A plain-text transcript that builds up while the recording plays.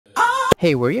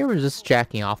Hey, were you ever just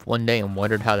jacking off one day and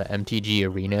wondered how the MTG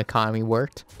Arena economy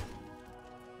worked?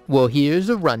 Well, here's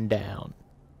a rundown.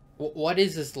 What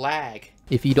is this lag?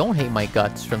 If you don't hate my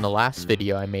guts from the last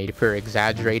video I made for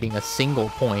exaggerating a single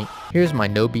point, here's my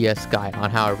no BS guide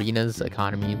on how Arena's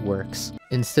economy works.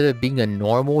 Instead of being a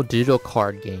normal digital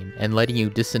card game and letting you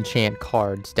disenchant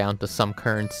cards down to some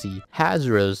currency,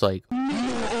 Hasbro's like,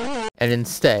 and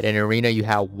instead in Arena you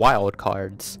have wild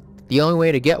cards. The only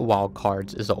way to get wild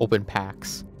cards is to open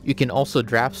packs. You can also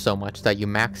draft so much that you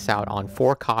max out on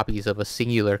 4 copies of a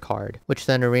singular card, which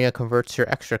then Arena converts your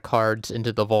extra cards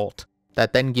into the vault.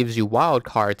 That then gives you wild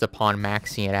cards upon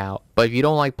maxing it out. But if you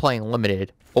don't like playing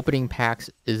limited, opening packs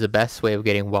is the best way of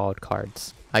getting wild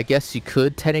cards. I guess you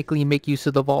could technically make use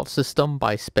of the vault system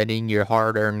by spending your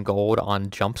hard-earned gold on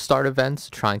jumpstart events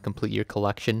to try and complete your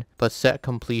collection, but set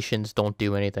completions don't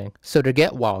do anything. So to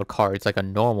get wild cards like a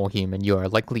normal human, you are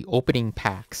likely opening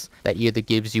packs that either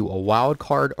gives you a wild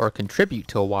card or contribute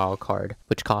to a wild card,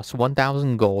 which costs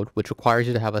 1,000 gold, which requires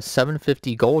you to have a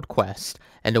 750 gold quest,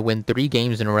 and to win 3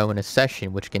 games in a row in a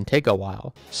session, which can take a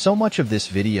while. So much of this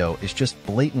video is just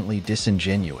blatantly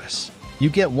disingenuous. You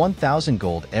get 1,000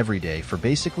 gold every day for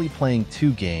basically playing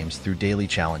 2 games through daily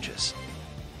challenges.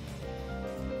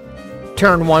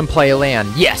 Turn 1 play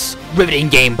land. Yes,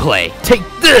 riveting gameplay. Take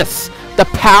this! The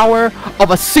power of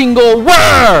a single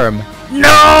worm!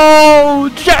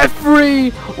 No! Jeffrey!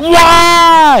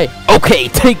 Why? Okay,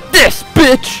 take this,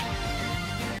 bitch!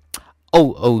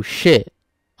 Oh shit.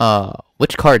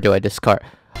 Which card do I discard?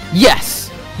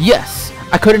 Yes! Yes!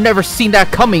 I could have never seen that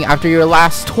coming after your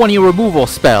last 20 removal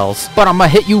spells, but I'm gonna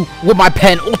hit you with my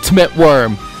penultimate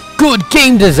worm. Good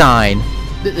game design.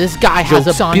 This guy has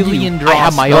a billion draws. I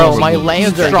have my own. My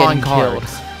lands are getting killed.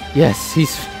 Yes,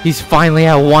 he's finally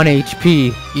at 1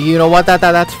 HP. You know what?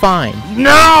 That's fine.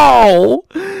 No,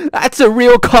 that's a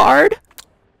real card.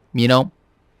 You know,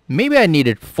 maybe I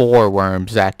needed 4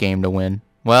 worms that game to win.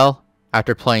 Well,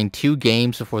 after playing 2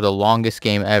 games before the longest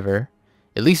game ever,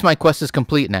 at least my quest is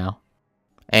complete now.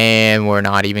 And we're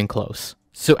not even close.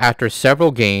 So after several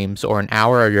games or an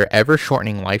hour of your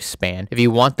ever-shortening lifespan, if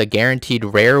you want the guaranteed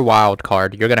rare wild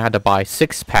card, you're gonna have to buy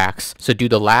 6 packs, so do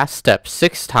the last step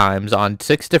 6 times on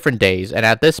 6 different days, and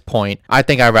at this point, I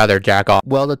think I'd rather jack off.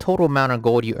 Well, the total amount of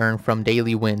gold you earn from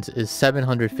daily wins is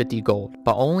 750 gold,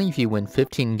 but only if you win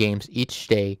 15 games each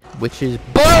day, which is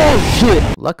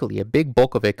bullshit! Luckily, a big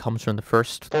bulk of it comes from the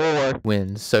first 4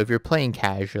 wins, so if you're playing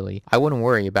casually, I wouldn't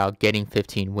worry about getting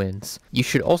 15 wins. You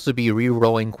should also be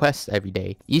re-rolling quests every day.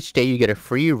 Each day you get a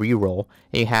free reroll,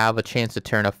 and you have a chance to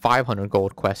turn a 500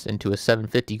 gold quest into a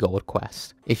 750 gold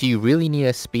quest. If you really need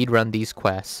to speedrun these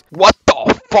quests, what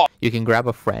the fuck? You can grab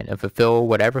a friend and fulfill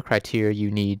whatever criteria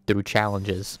you need through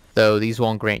challenges, though these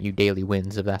won't grant you daily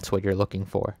wins if that's what you're looking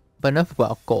for. But enough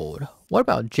about gold. What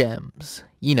about gems?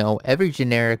 You know, every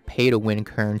generic pay-to-win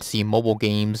currency mobile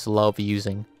games love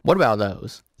using. What about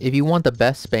those? If you want the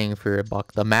best bang for your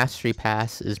buck, the Mastery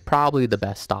Pass is probably the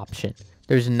best option.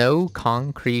 There's no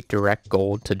concrete direct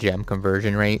gold to gem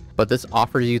conversion rate, but this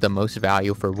offers you the most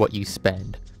value for what you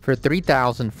spend. For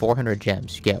 3,400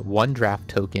 gems, you get 1 draft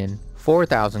token,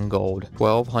 4,000 gold,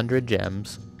 1,200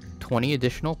 gems, 20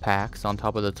 additional packs on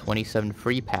top of the 27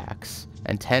 free packs,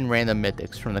 and 10 random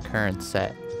mythics from the current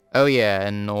set. Oh yeah,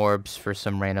 and orbs for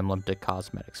some random limited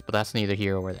cosmetics, but that's neither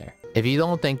here or there. If you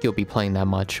don't think you'll be playing that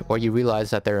much, or you realize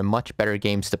that there are much better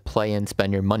games to play and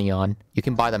spend your money on, you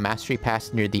can buy the Mastery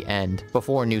Pass near the end,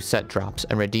 before a new set drops,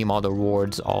 and redeem all the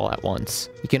rewards all at once.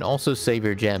 You can also save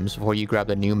your gems before you grab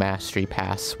the new Mastery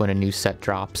Pass when a new set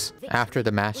drops. After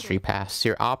the Mastery Pass,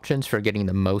 your options for getting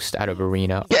the most out of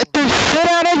Arena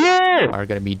are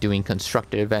going to be doing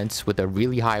constructed events with a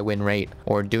really high win rate,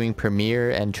 or doing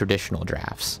premier and traditional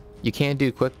drafts. You can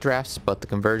do quick drafts, but the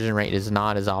conversion rate is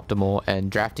not as optimal,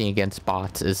 and drafting against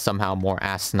bots is somehow more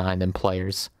asinine than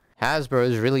players. Hasbro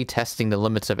is really testing the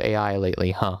limits of AI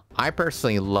lately, huh? I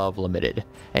personally love limited,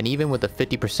 and even with a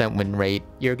 50% win rate,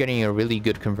 you're getting a really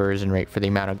good conversion rate for the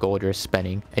amount of gold you're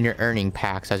spending, and you're earning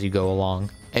packs as you go along.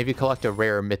 And if you collect a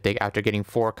rare mythic after getting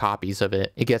 4 copies of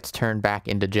it, it gets turned back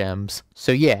into gems.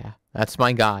 So yeah, that's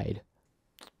my guide.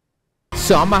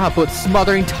 So I'm gonna put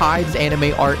Smothering Tides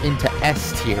anime art into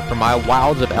S tier for my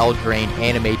Wilds of Eldraine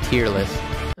anime tier list.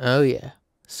 Oh yeah,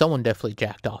 someone definitely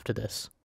jacked off to this.